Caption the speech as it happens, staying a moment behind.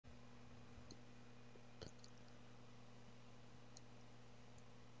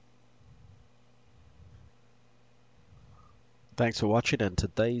Thanks for watching, and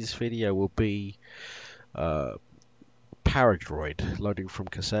today's video will be Paradroid, loading from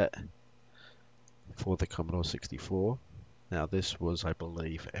cassette for the Commodore 64. Now this was, I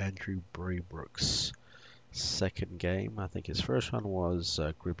believe, Andrew Braybrook's second game. I think his first one was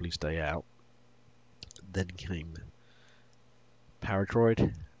Gribbly's Day Out. Then came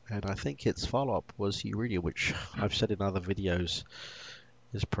Paradroid, and I think its follow-up was Uridium, which I've said in other videos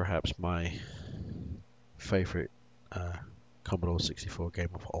is perhaps my favorite Commodore 64 game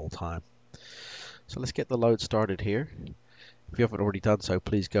of all time. So let's get the load started here. If you haven't already done so,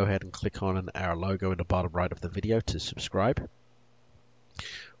 please go ahead and click on our logo in the bottom right of the video to subscribe.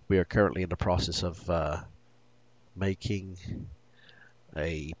 We are currently in the process of making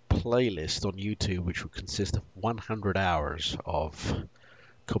a playlist on YouTube which will consist of 100 hours of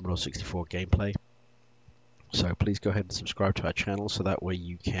Commodore 64 gameplay. So please go ahead and subscribe to our channel so that way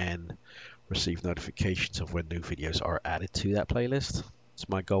you can receive notifications of when new videos are added to that playlist. It's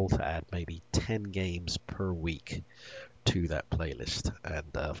my goal to add maybe 10 games per week to that playlist, and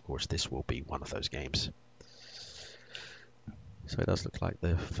of course this will be one of those games. So it does look like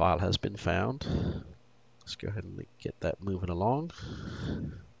the file has been found. Let's go ahead and get that moving along.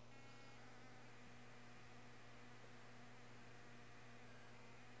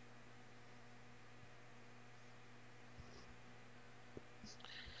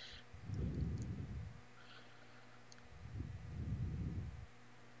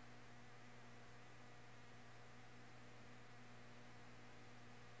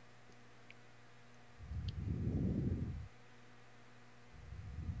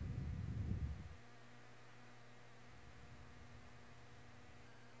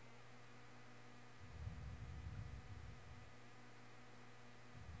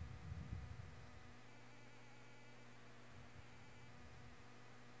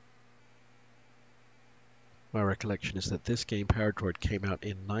 My recollection is that this game, Paradroid, came out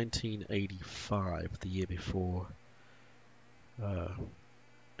in 1985, the year before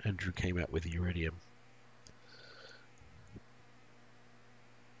Andrew came out with Uridium.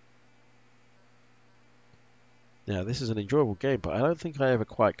 Now, this is an enjoyable game, but I don't think I ever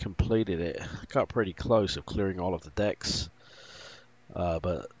quite completed it. I got pretty close of clearing all of the decks,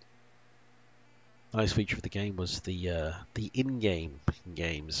 but nice feature of the game was the in-game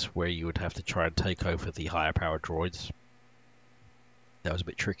games where you would have to try and take over the higher power droids. That was a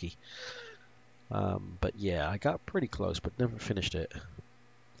bit tricky. But yeah, I got pretty close but never finished it.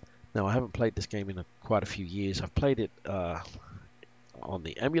 Now, I haven't played this game in quite a few years. I've played it on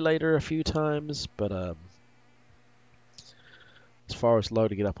the emulator a few times, but as far as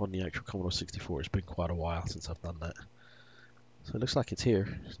loading it up on the actual Commodore 64, it's been quite a while since I've done that. So it looks like it's here.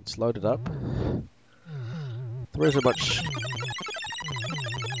 It's loaded up. There isn't much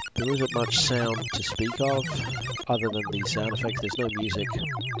sound to speak of other than the sound effects. There's no music.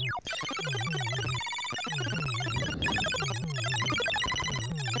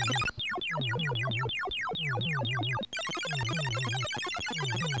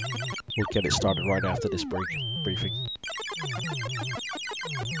 We'll get it started right after this briefing.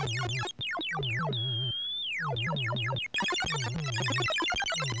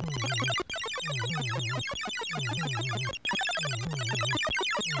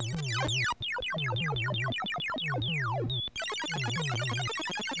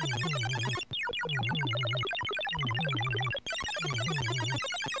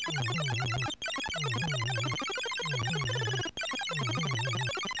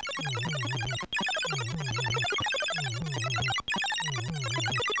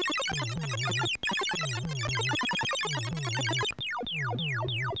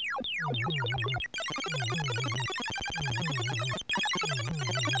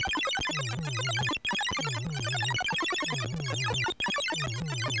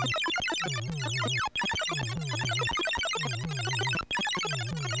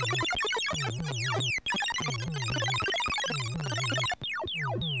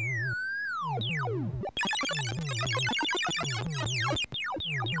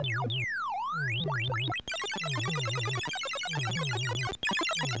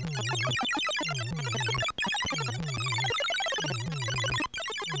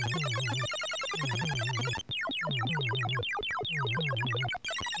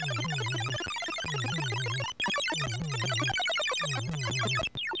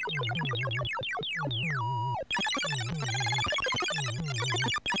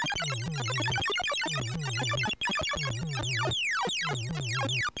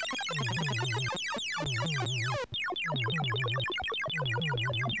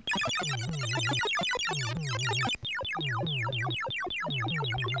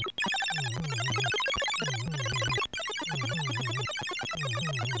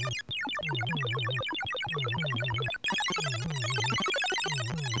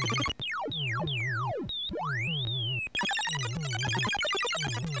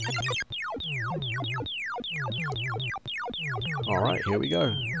 Alright, here we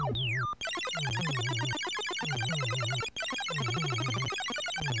go.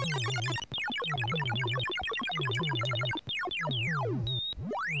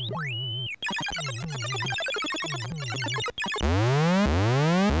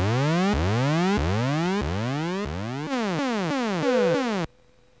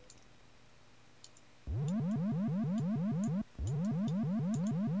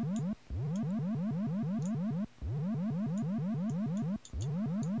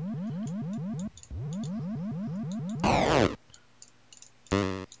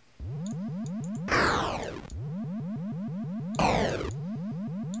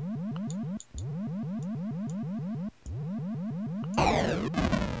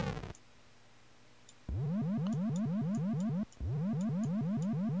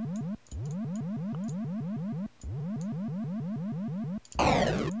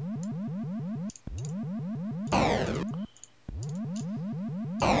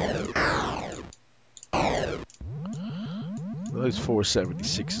 Those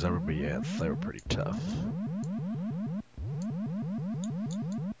 476s, I remember, yeah, they were pretty tough.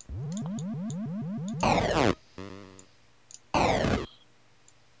 Oh,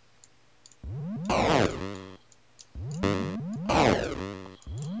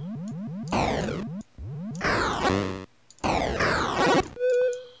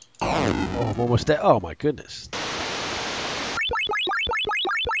 I'm almost there. Oh my goodness.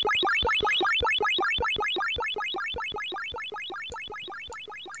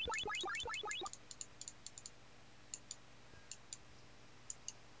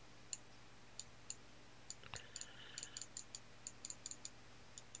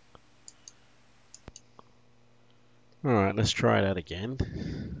 Alright, let's try that again.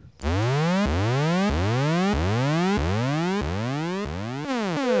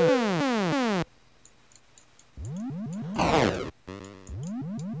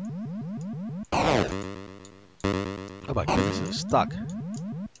 Oh my goodness, it's stuck.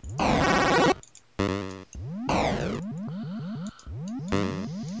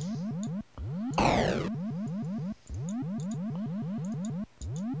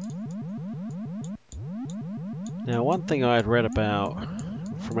 Now, one thing I had read about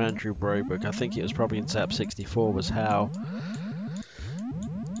from Andrew Braybrook, I think it was probably in Zap 64, was how,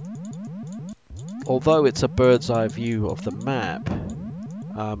 although it's a bird's eye view of the map,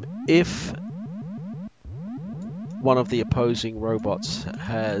 if one of the opposing robots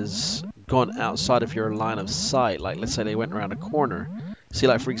has gone outside of your line of sight, like let's say they went around a corner, see,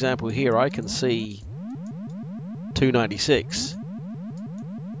 like for example here I can see 296.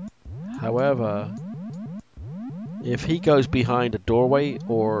 However, if he goes behind a doorway,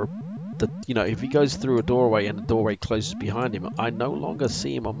 or if he goes through a doorway and the doorway closes behind him, I no longer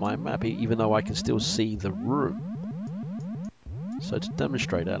see him on my map, even though I can still see the room. So to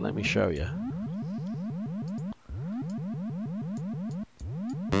demonstrate that, let me show you.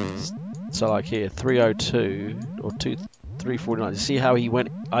 So like here, 302 or 349. See how he went?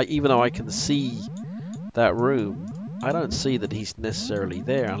 Even though I can see that room, I don't see that he's necessarily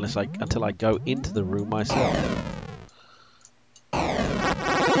there until I go into the room myself.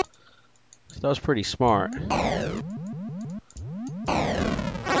 That was pretty smart, and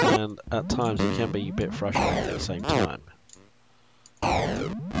at times it can be a bit frustrating at the same time.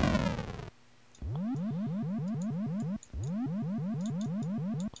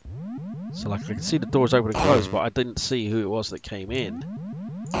 So like I can see the doors open and close, but I didn't see who it was that came in.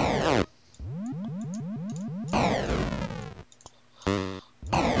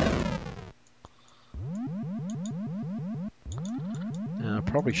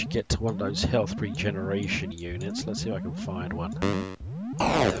 Probably should get to one of those health regeneration units. Let's see if I can find one.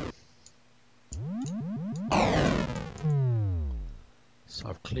 So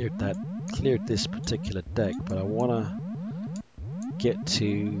I've cleared this particular deck, but I want to get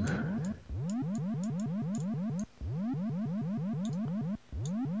to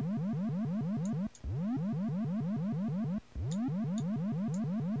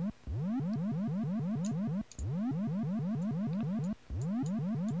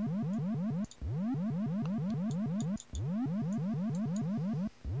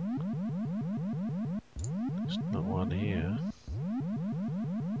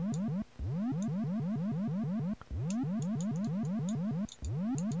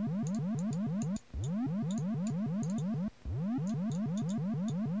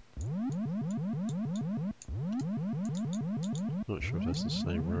not sure if that's the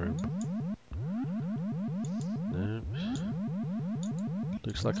same room. No.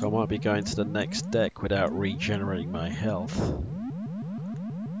 Looks like I might be going to the next deck without regenerating my health.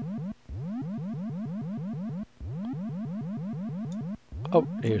 Oh,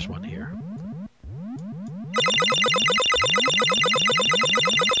 here's one here.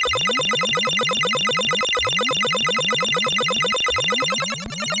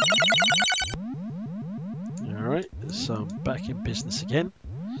 Alright, so I'm back in business again.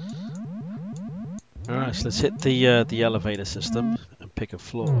 Alright, so let's hit the elevator system and pick a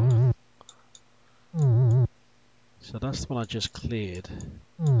floor. So that's the one I just cleared.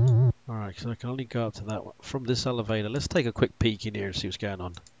 Alright, so I can only go up to that one. From this elevator, let's take a quick peek in here and see what's going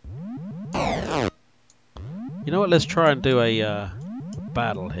on. You know what, let's try and do a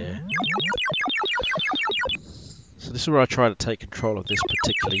battle here. So this is where I try to take control of this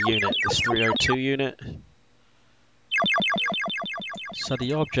particular unit, this 302 unit. So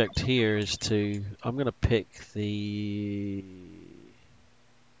the object here is to, I'm going to pick the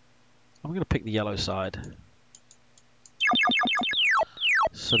yellow side.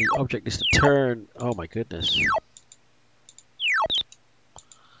 So the object is to turn, oh my goodness.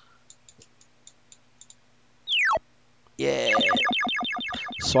 Yeah.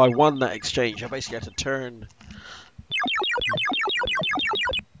 So I won that exchange. I basically had to turn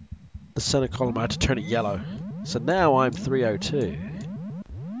the center column, I had to turn it yellow. So now I'm 302.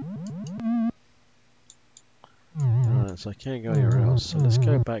 Alright, so I can't go anywhere else. So let's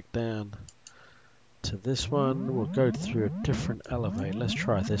go back down to this one. We'll go through a different elevator. Let's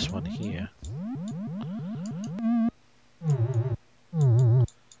try this one here.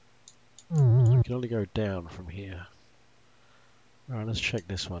 We can only go down from here. Alright, let's check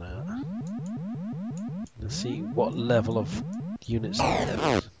this one out. Let's see what level of units it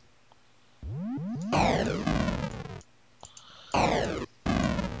is.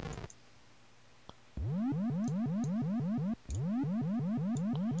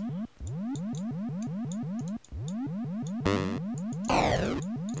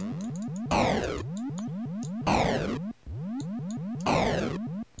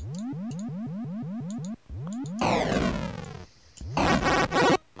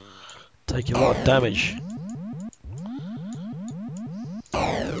 Taking a lot of damage.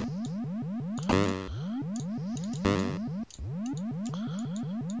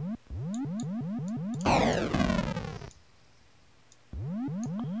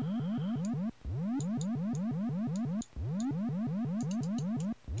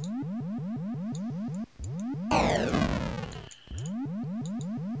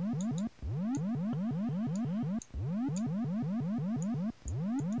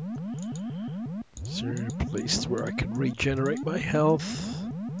 Is there a place where I can regenerate my health?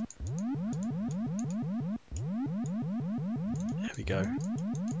 There we go.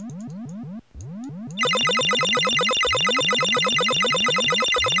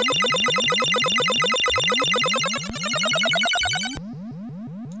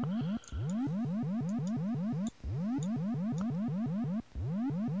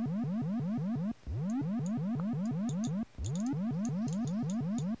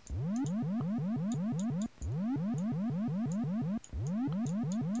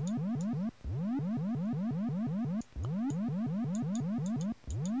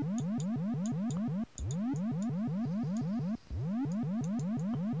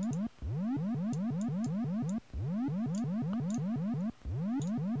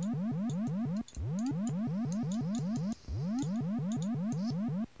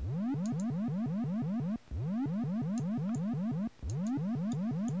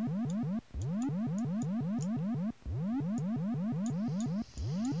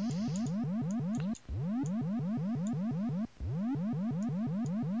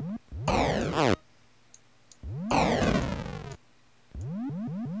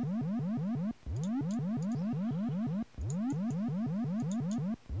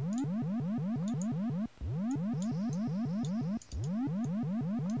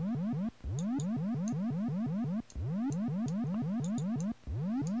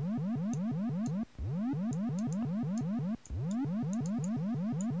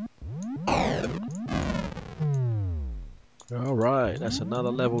 Alright, that's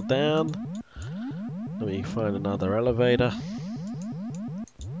another level down. Let me find another elevator.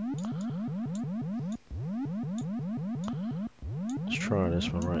 Let's try this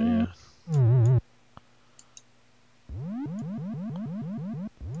one right here.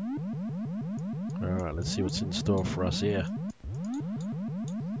 Alright, let's see what's in store for us here.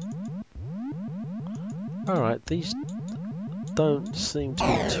 Alright, these don't seem to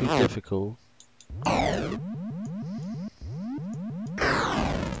be too difficult.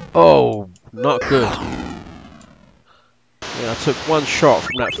 Oh, not good. Yeah, I took one shot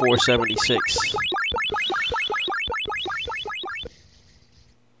from that 476.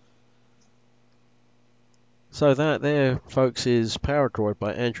 So that there, folks, is Paradroid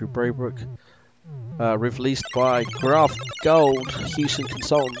by Andrew Braybrook, released by Graftgold, Hewson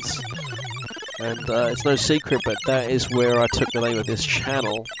Consultants. And it's no secret, but that is where I took the name of this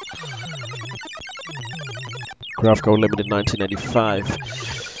channel. Graftgold Limited 1985.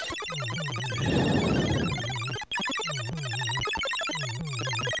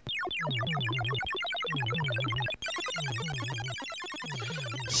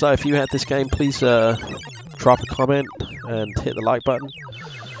 So if you had this game, please drop a comment and hit the like button.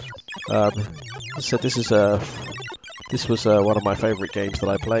 So this was one of my favorite games that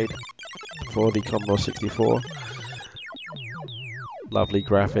I played for the Commodore 64. Lovely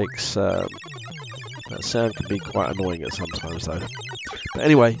graphics. That sound can be quite annoying at sometimes though. But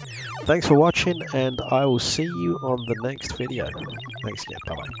anyway, thanks for watching, and I will see you on the next video. Thanks again.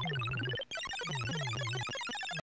 Bye bye.